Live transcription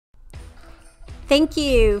Thank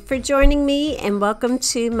you for joining me and welcome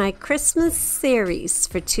to my Christmas series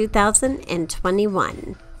for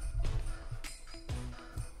 2021.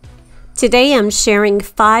 Today I'm sharing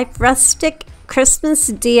 5 rustic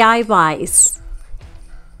Christmas DIYs.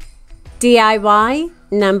 DIY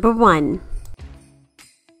number 1.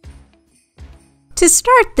 To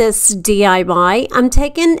start this DIY, I'm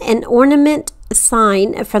taking an ornament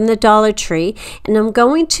sign from the Dollar Tree and I'm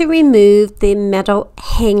going to remove the metal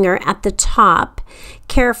hanger at the top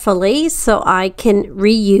carefully so I can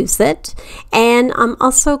reuse it, and I'm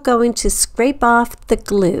also going to scrape off the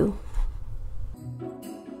glue.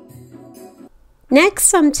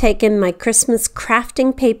 Next, I'm taking my Christmas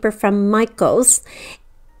crafting paper from Michaels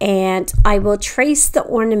and I will trace the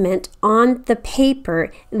ornament on the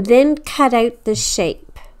paper, then cut out the shape.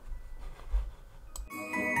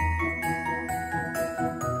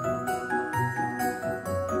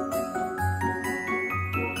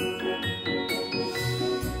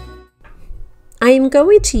 I am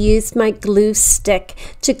going to use my glue stick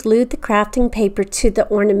to glue the crafting paper to the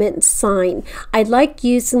ornament sign. I like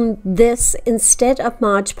using this instead of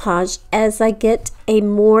Mod Podge as I get a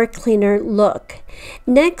more cleaner look.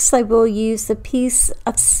 Next, I will use a piece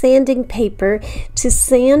of sanding paper to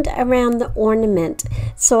sand around the ornament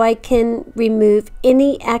so I can remove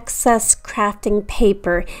any excess crafting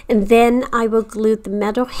paper, and then I will glue the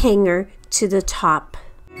metal hanger to the top.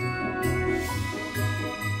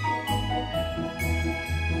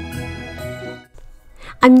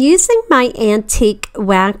 I'm using my antique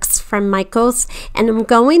wax from Michaels and I'm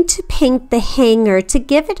going to paint the hanger to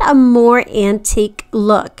give it a more antique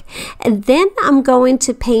look. And then I'm going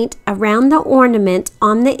to paint around the ornament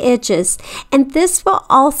on the edges, and this will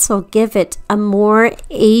also give it a more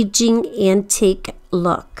aging antique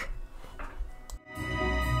look.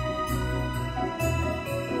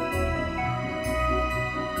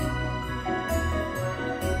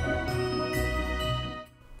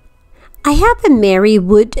 I have a Mary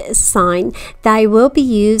wood sign that I will be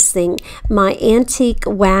using my antique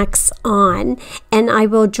wax on, and I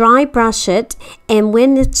will dry brush it, and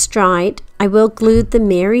when it's dried I will glue the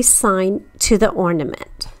Mary sign to the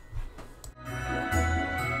ornament.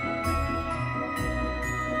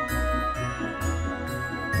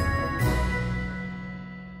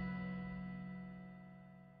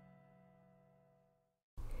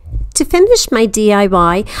 To finish my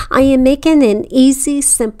DIY, I am making an easy,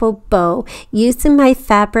 simple bow using my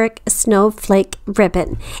fabric snowflake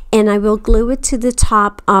ribbon, and I will glue it to the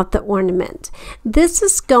top of the ornament. This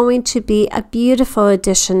is going to be a beautiful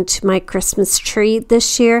addition to my Christmas tree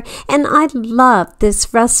this year, and I love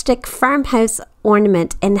this rustic farmhouse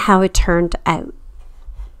ornament and how it turned out.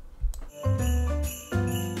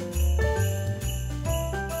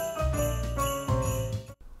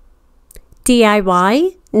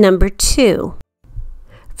 DIY number 2.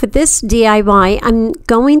 For this DIY, I'm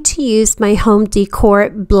going to use my Home Decor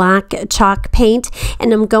black chalk paint,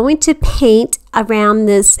 and I'm going to paint around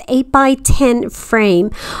this 8x10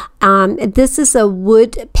 frame. This is a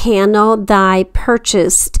wood panel that I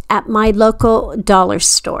purchased at my local dollar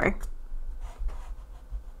store.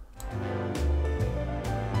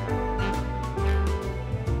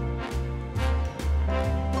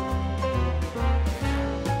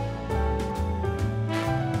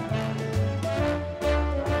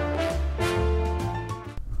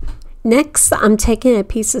 Next, I'm taking a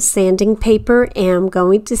piece of sanding paper and I'm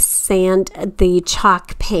going to sand the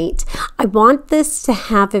chalk paint. I want this to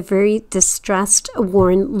have a very distressed,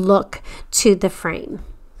 worn look to the frame.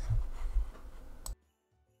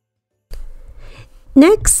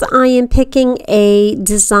 Next, I am picking a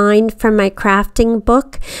design from my crafting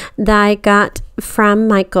book that I got from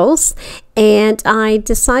Michaels, and I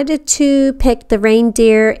decided to pick the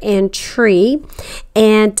reindeer and tree,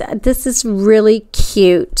 and this is really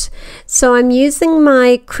cute. So I'm using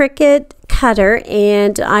my Cricut cutter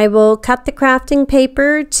and I will cut the crafting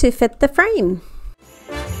paper to fit the frame.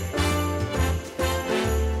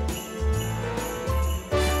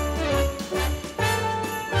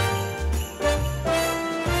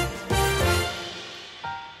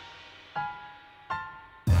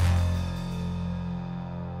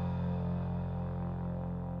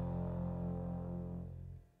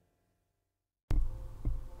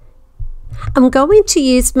 I'm going to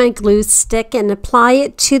use my glue stick and apply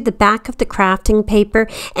it to the back of the crafting paper,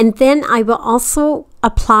 and then I will also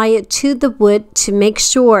apply it to the wood to make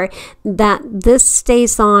sure that this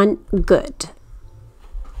stays on good.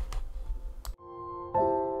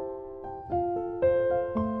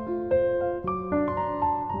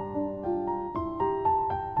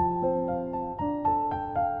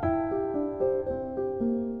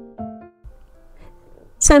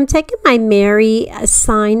 So I'm taking my Mary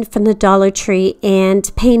sign from the Dollar Tree and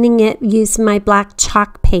painting it using my black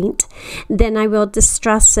chalk paint. Then I will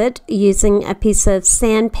distress it using a piece of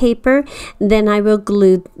sandpaper. Then I will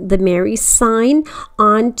glue the Mary sign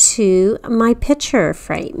onto my picture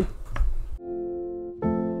frame.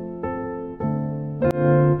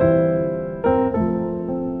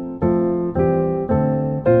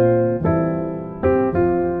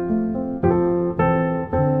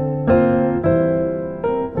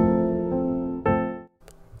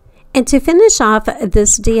 And to finish off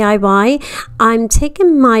this DIY, I'm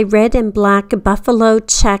taking my red and black buffalo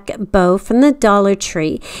check bow from the Dollar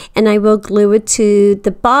Tree, and I will glue it to the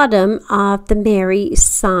bottom of the Mary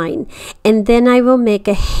sign. And then I will make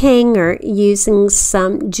a hanger using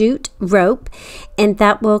some jute rope, and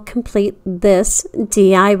that will complete this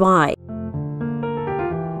DIY.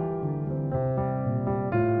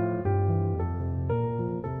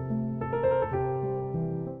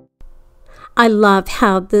 I love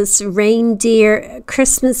how this reindeer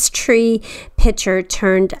Christmas tree picture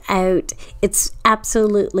turned out. It's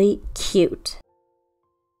absolutely cute.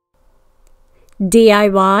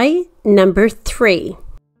 DIY number 3.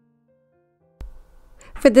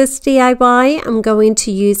 For this DIY, I'm going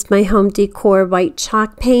to use my Home Decor white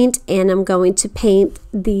chalk paint, and I'm going to paint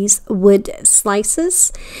these wood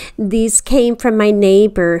slices. These came from my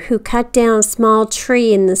neighbor who cut down a small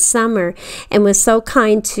tree in the summer and was so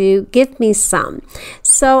kind to give me some.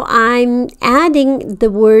 So I'm adding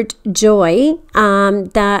the word joy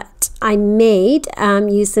that I made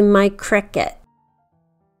using my Cricut.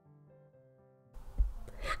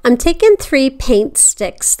 I'm taking 3 paint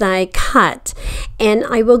sticks that I cut, and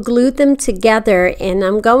I will glue them together, and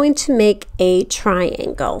I'm going to make a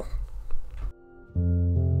triangle.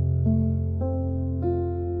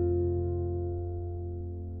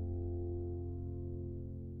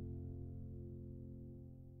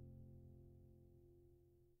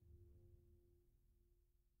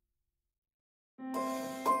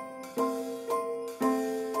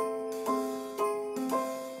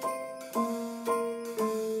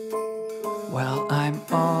 Well, I'm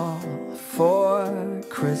all for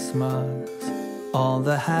Christmas, all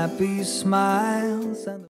the happy smiles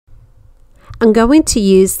and I'm going to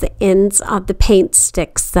use the ends of the paint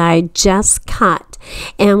sticks that I just cut,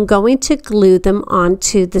 and I'm going to glue them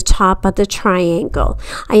onto the top of the triangle.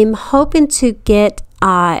 I am hoping to get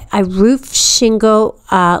a roof shingle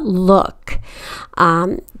look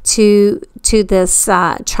to this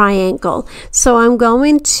triangle. So I'm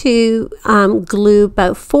going to glue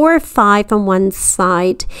about 4 or 5 on one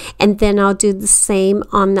side, and then I'll do the same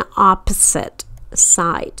on the opposite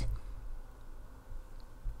side.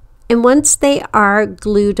 And once they are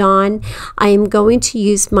glued on, I am going to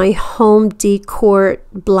use my Home Decor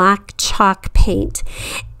black chalk paint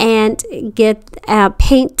and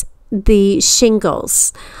paint the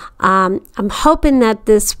shingles. I'm hoping that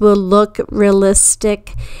this will look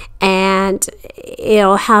realistic and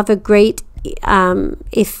it'll have a great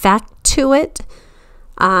effect to it.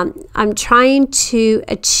 I'm trying to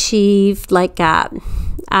achieve like a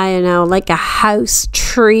house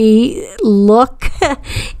tree look,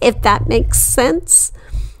 if that makes sense.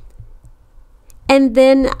 And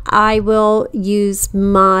then I will use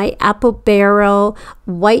my apple barrel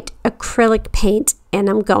white acrylic paint, and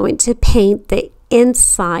I'm going to paint the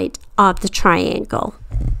inside of the triangle.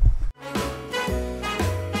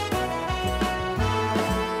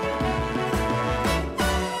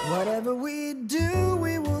 whatever we do,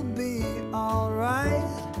 we will be all right.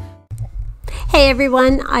 Hey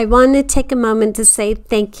everyone, I want to take a moment to say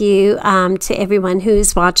thank you to everyone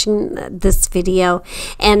who's watching this video,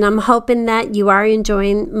 and I'm hoping that you are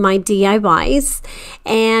enjoying my DIYs.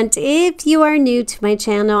 And if you are new to my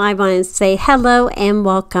channel, I want to say hello and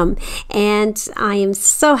welcome, and I am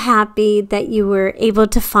so happy that you were able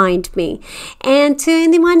to find me. And to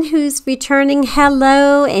anyone who's returning,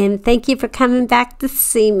 hello and thank you for coming back to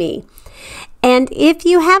see me. And if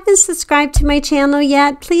you haven't subscribed to my channel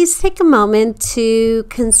yet, please take a moment to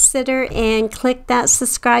consider and click that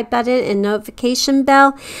subscribe button and notification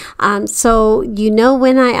bell so you know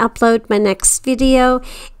when I upload my next video.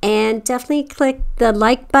 And definitely click the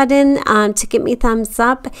like button to give me thumbs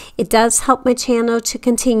up. It does help my channel to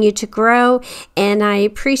continue to grow, and I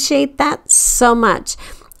appreciate that so much.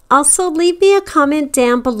 Also, leave me a comment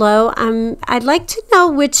down below. I'd like to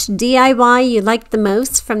know which DIY you like the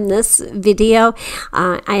most from this video.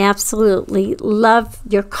 I absolutely love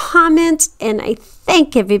your comments, and I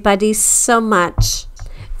thank everybody so much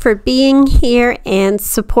for being here and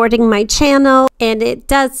supporting my channel. And it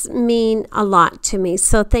does mean a lot to me.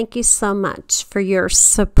 So thank you so much for your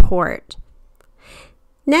support.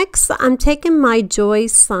 Next, I'm taking my joy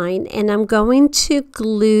sign and I'm going to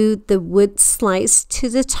glue the wood slice to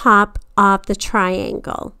the top of the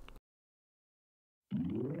triangle.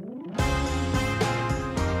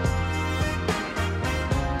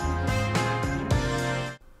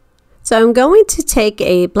 So I'm going to take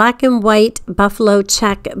a black and white buffalo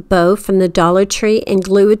check bow from the Dollar Tree and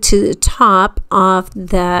glue it to the top of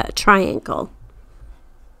the triangle.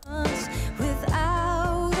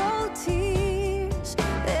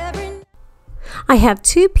 I have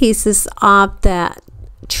two pieces of the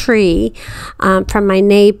tree from my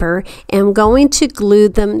neighbor, and I'm going to glue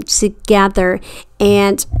them together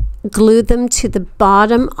and glue them to the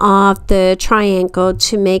bottom of the triangle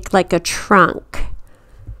to make like a trunk.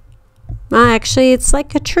 Actually, it's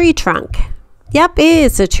like a tree trunk. Yep, it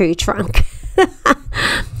is a tree trunk.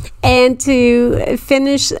 And to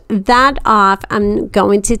finish that off, I'm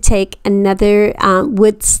going to take another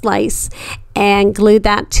wood slice and glue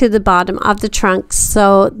that to the bottom of the trunk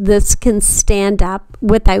so this can stand up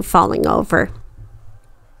without falling over.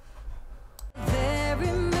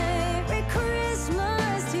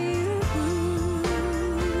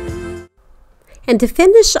 And to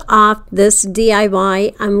finish off this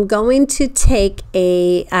DIY, I'm going to take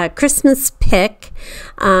a Christmas pick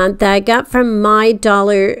that I got from my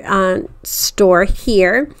dollar store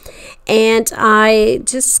here. And I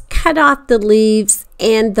just cut off the leaves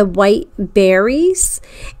and the white berries.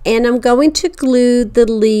 And I'm going to glue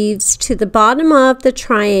the leaves to the bottom of the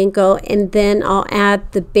triangle, and then I'll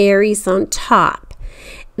add the berries on top.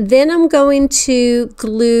 Then I'm going to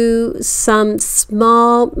glue some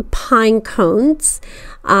small pine cones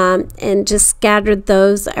and just scatter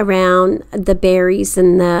those around the berries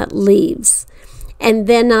and the leaves. And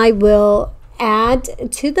then I will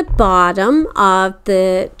add to the bottom of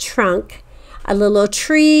the trunk a little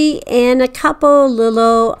tree and a couple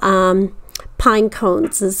little pine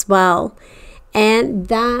cones as well. And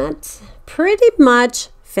that pretty much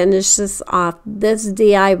finishes off this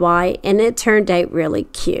DIY, and it turned out really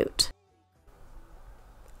cute.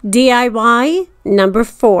 DIY number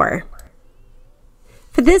 4.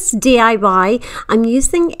 For this DIY, I'm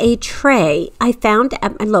using a tray I found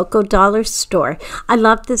at my local dollar store. I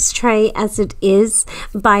love this tray as it is,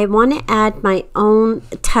 but I want to add my own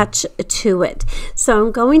touch to it. So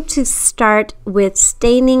I'm going to start with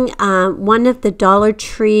staining one of the Dollar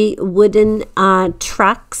Tree wooden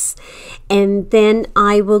trucks, and then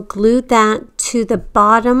I will glue that to the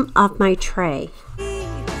bottom of my tray.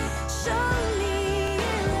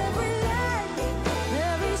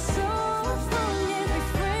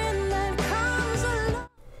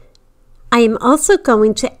 I am also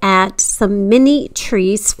going to add some mini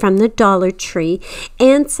trees from the Dollar Tree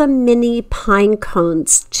and some mini pine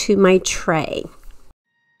cones to my tray.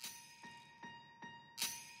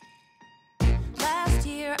 Last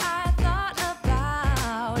year I thought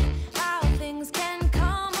about how things can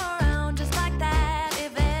come around just like that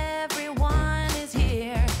if everyone is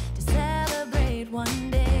here to celebrate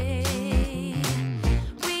one day.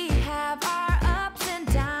 We have our ups and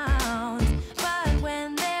downs, but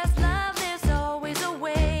when there's love there's always a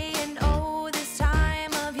way. And oh, this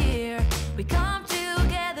time of year we come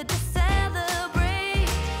together to celebrate.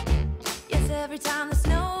 Yes, every time the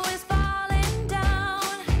snow is falling down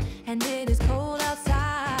and it is cold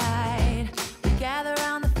outside, we gather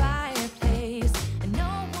around the fireplace and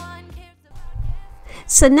no one cares about.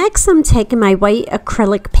 So next I'm taking my white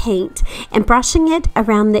acrylic paint and brushing it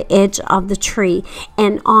around the edge of the tree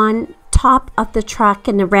and on top of the truck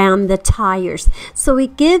and around the tires, so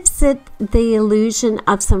it gives it the illusion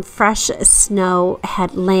of some fresh snow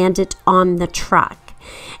had landed on the truck.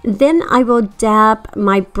 Then I will dab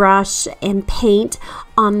my brush and paint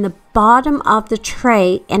on the bottom of the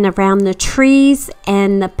tray and around the trees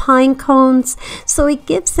and the pine cones, so it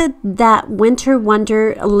gives it that winter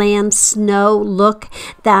wonderland snow look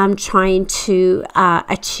that I'm trying to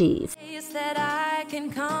achieve. Place that I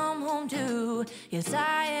can come home to. Yes,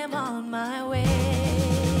 I am on my way.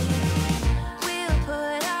 We'll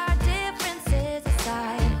put our differences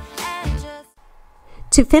aside and just.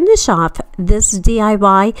 To finish off this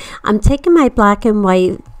DIY, I'm taking my black and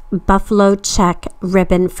white buffalo check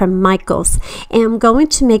ribbon from Michaels, and I'm going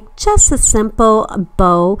to make just a simple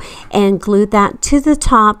bow and glue that to the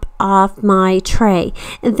top of my tray.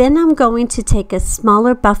 And then I'm going to take a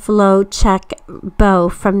smaller buffalo check bow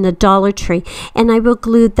from the Dollar Tree, and I will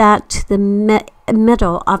glue that to the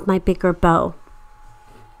middle of my bigger bow.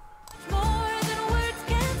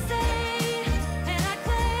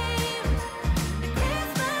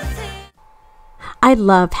 I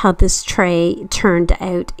love how this tray turned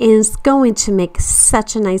out, and it's going to make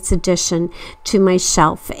such a nice addition to my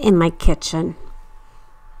shelf in my kitchen.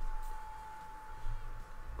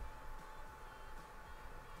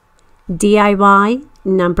 DIY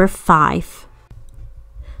number 5.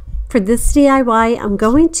 For this DIY, I'm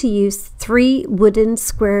going to use 3 wooden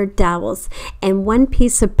square dowels and 1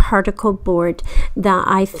 piece of particle board that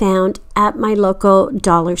I found at my local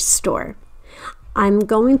dollar store. I'm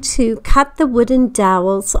going to cut the wooden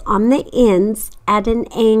dowels on the ends at an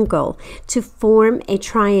angle to form a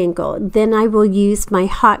triangle. Then I will use my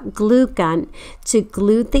hot glue gun to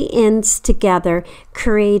glue the ends together,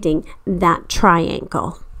 creating that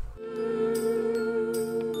triangle.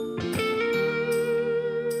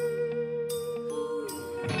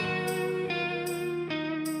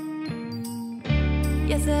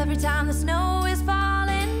 Yes, every time the snow is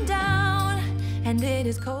falling down and it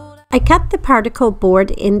is cold. I cut the particle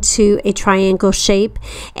board into a triangle shape,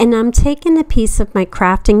 and I'm taking a piece of my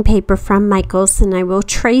crafting paper from Michaels, and I will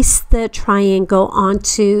trace the triangle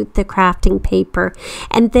onto the crafting paper,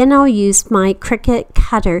 and then I'll use my Cricut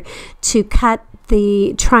cutter to cut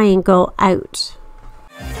the triangle out.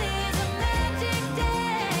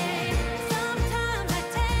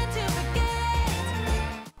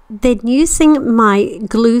 Then using my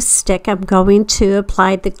glue stick, I'm going to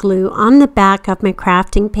apply the glue on the back of my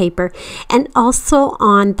crafting paper and also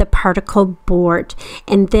on the particle board,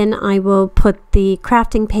 and then I will put the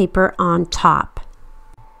crafting paper on top.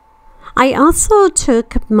 I also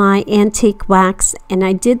took my antique wax and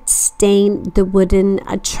I did stain the wooden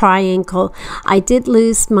triangle. I did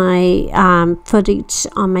lose my footage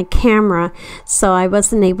on my camera, so I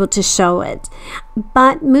wasn't able to show it.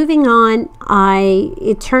 But moving on,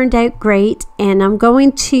 it turned out great, and I'm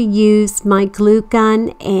going to use my glue gun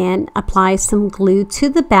and apply some glue to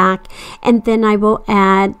the back, and then I will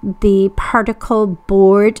add the particle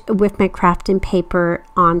board with my crafting paper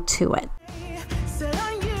onto it.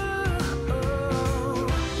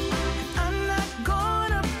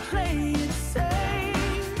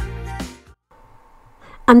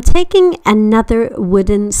 I'm taking another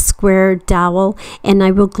wooden square dowel and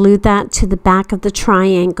I will glue that to the back of the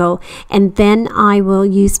triangle, and then I will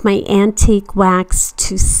use my antique wax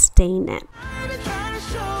to stain it.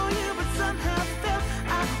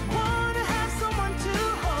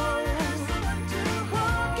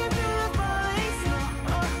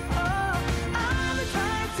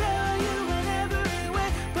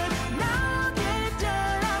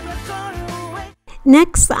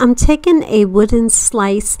 Next, I'm taking a wooden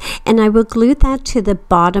slice and I will glue that to the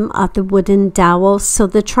bottom of the wooden dowel so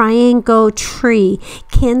the triangle tree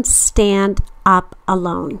can stand up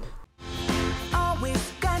alone.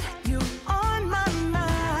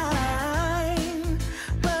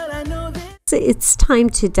 It's time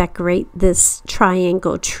to decorate this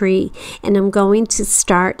triangle tree, and I'm going to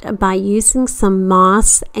start by using some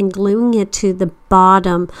moss and gluing it to the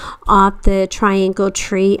bottom of the triangle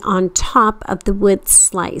tree on top of the wood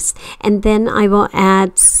slice, and then I will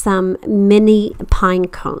add some mini pine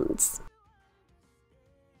cones.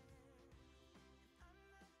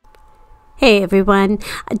 Hey everyone,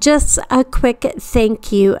 just a quick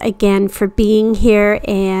thank you again for being here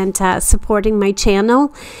and supporting my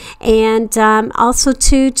channel, and also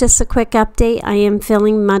too, just a quick update, I am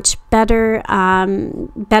feeling much better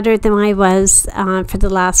than I was for the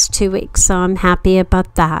last 2 weeks, so I'm happy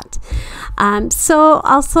about that. So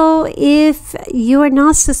also, if you are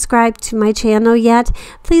not subscribed to my channel yet,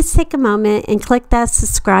 please take a moment and click that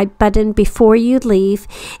subscribe button before you leave,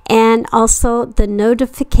 and also the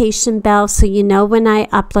notification bell so you know when I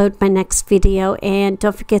upload my next video, and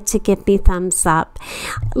don't forget to give me thumbs up.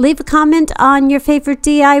 Leave a comment on your favorite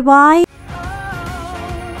DIY.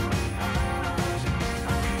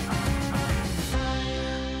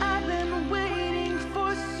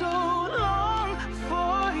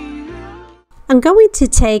 I'm going to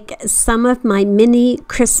take some of my mini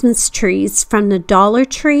Christmas trees from the Dollar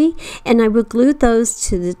Tree, and I will glue those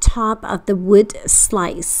to the top of the wood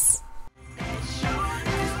slice.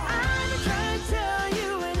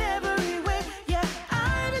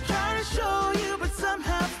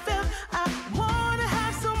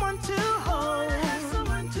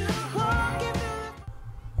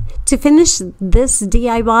 To finish this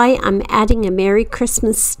DIY, I'm adding a Merry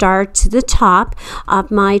Christmas star to the top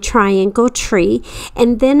of my triangle tree,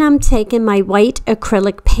 and then I'm taking my white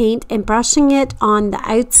acrylic paint and brushing it on the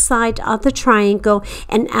outside of the triangle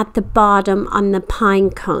and at the bottom on the pine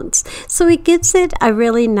cones, so it gives it a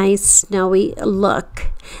really nice snowy look.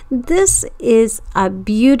 This is a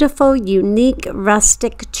beautiful, unique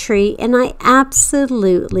rustic tree, and I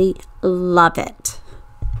absolutely love it.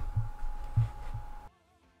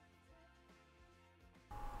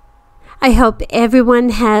 I hope everyone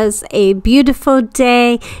has a beautiful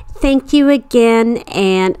day. Thank you again,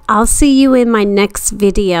 and I'll see you in my next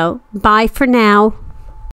video. Bye for now.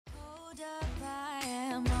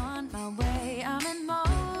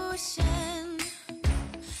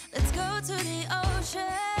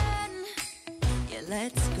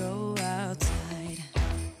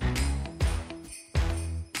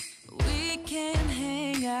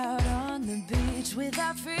 March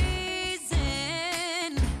without freezing.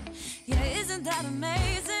 Yeah, isn't that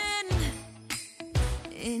amazing?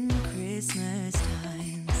 In Christmas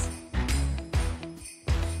times,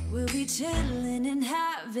 we'll be chilling and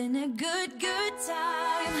having a good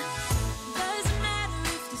time. Doesn't matter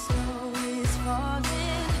if the snow is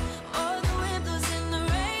falling or the wind blows and the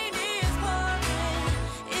rain is pouring.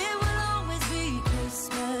 It will always be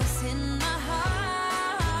Christmas in my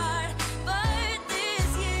heart. But this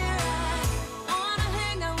year I wanna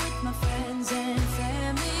hang out with my friends and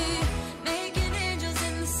family, making angels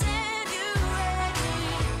in the January.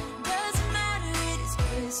 Doesn't matter, it is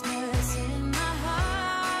Christmas in my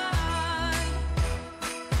heart.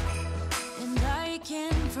 And I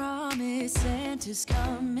can promise Santa's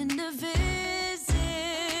coming to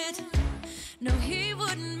visit. No, he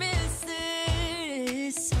wouldn't miss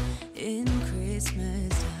this in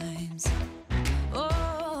Christmas times.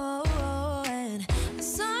 Oh, and the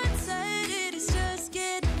sun said it is just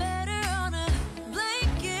getting better on a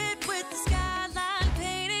blanket with the skyline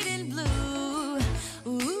painted in blue.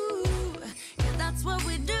 Ooh, yeah, that's what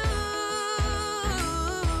we do.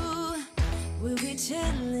 We'll be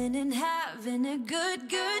chilling and having a good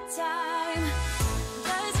time.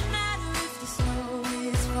 Doesn't matter if the snow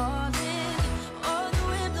is falling or the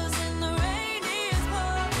wind blows and the rain is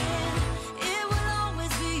pouring. It will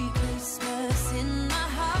always be Christmas in my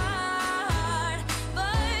heart.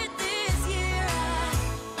 But this year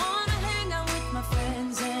I wanna hang out with my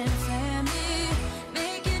friends and family,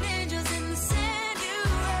 making angels in the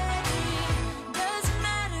January. Doesn't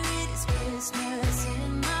matter, it is Christmas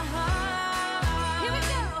in my heart. Here we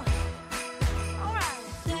go. All right.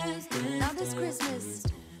 Now this Christmas,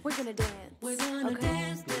 we're gonna dance. We're gonna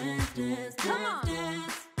dance. Come